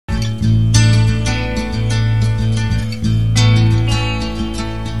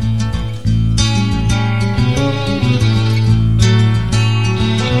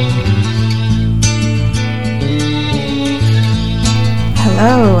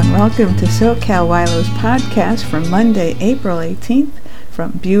and welcome to SoCal-YLo's podcast for Monday, April 18th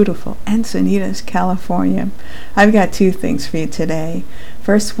from beautiful Encinitas, California. I've got two things for you today.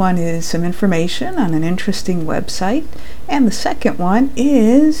 First one is some information on an interesting website, and the second one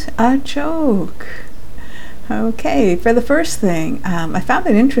is a joke. Okay, for the first thing, I found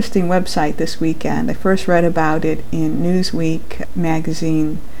an interesting website this weekend. I first read about it in Newsweek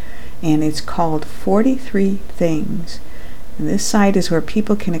magazine, and it's called 43 Things. And this site is where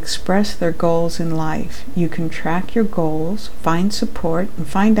people can express their goals in life. You can track your goals, find support, and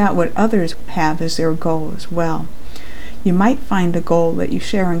find out what others have as their goal as well. You might find a goal that you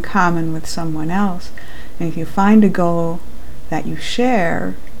share in common with someone else, and if you find a goal that you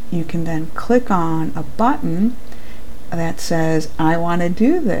share, you can then click on a button that says, I want to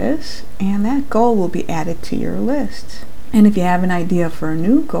do this, and that goal will be added to your list. And if you have an idea for a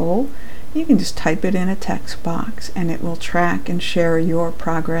new goal, you can just type it in a text box and it will track and share your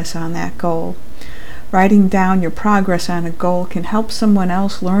progress on that goal. Writing down your progress on a goal can help someone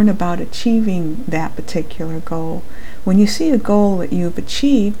else learn about achieving that particular goal. When you see a goal that you've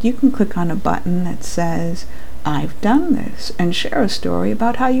achieved, you can click on a button that says, I've done this, and share a story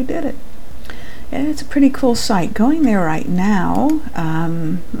about how you did it. And it's a pretty cool site. Going there right now,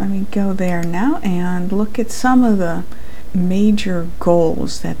 let me go there now and look at some of the major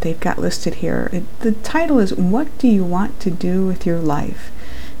goals that they've got listed here. The title is, What Do You Want to Do with Your Life?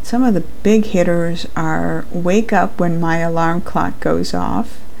 Some of the big hitters are wake up when my alarm clock goes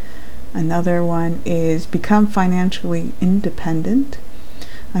off. Another one is become financially independent.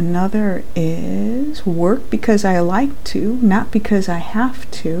 Another is work because I like to, not because I have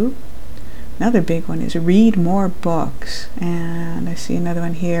to. Another big one is read more books. And I see another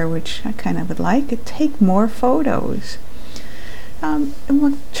one here which I kind of would like, take more photos. And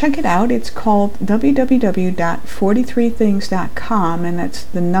we'll check it out. It's called www.43things.com, and that's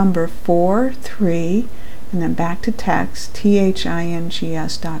the number 43 and then back to text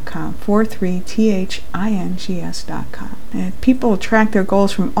things.com, 43things.com. And people track their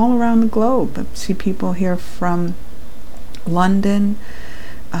goals from all around the globe. I see people here from London,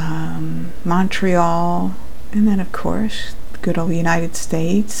 Montreal, and then of course the good old United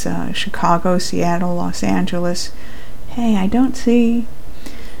States, Chicago, Seattle, Los Angeles. Hey, I don't see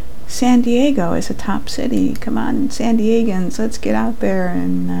San Diego as a top city. Come on, San Diegans, let's get out there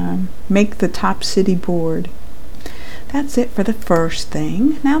and make the top city board. That's it for the first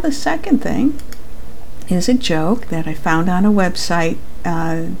thing. Now the second thing is a joke that I found on a website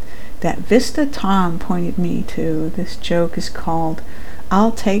that Vista Tom pointed me to. This joke is called,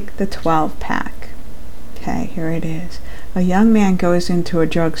 I'll Take the 12-Pack. Okay, here it is. A young man goes into a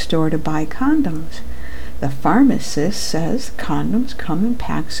drugstore to buy condoms. The pharmacist says condoms come in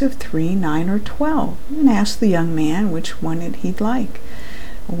packs of 3, 9, or 12, and asks the young man which one he'd like.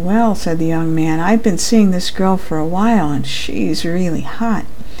 Well, said the young man, I've been seeing this girl for a while, and she's really hot.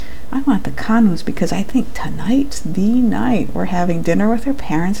 I want the condoms because I think tonight's the night. We're having dinner with her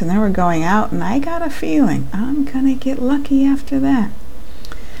parents, and then we're going out, and I got a feeling I'm gonna get lucky after that.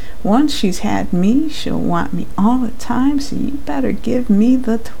 Once she's had me, she'll want me all the time, so you better give me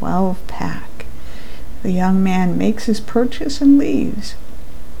the 12-pack. The young man makes his purchase and leaves.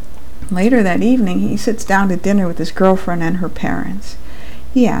 Later that evening, he sits down to dinner with his girlfriend and her parents.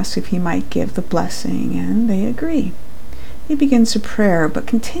 He asks if he might give the blessing, and they agree. He begins a prayer, but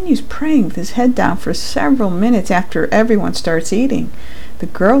continues praying with his head down for several minutes after everyone starts eating. The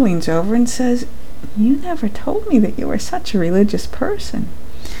girl leans over and says, You never told me that you were such a religious person.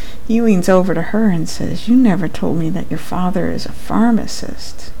 He leans over to her and says, You never told me that your father is a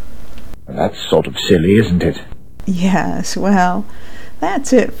pharmacist. That's sort of silly, isn't it? Yes, well,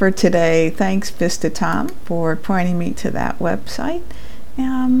 that's it for today. Thanks, Vista Tom, for pointing me to that website.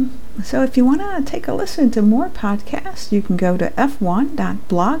 So if you want to take a listen to more podcasts, you can go to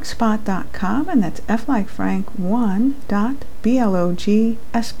f1.blogspot.com, and that's f like Frank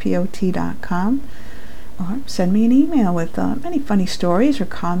 1.blogspot.com. Or send me an email with any funny stories or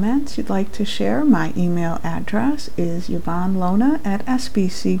comments you'd like to share. My email address is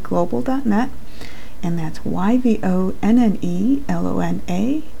yvonnelona@sbcglobal.net, and that's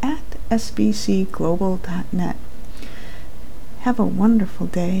yvonnelona@sbcglobal.net. Have a wonderful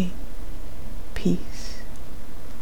day. Peace.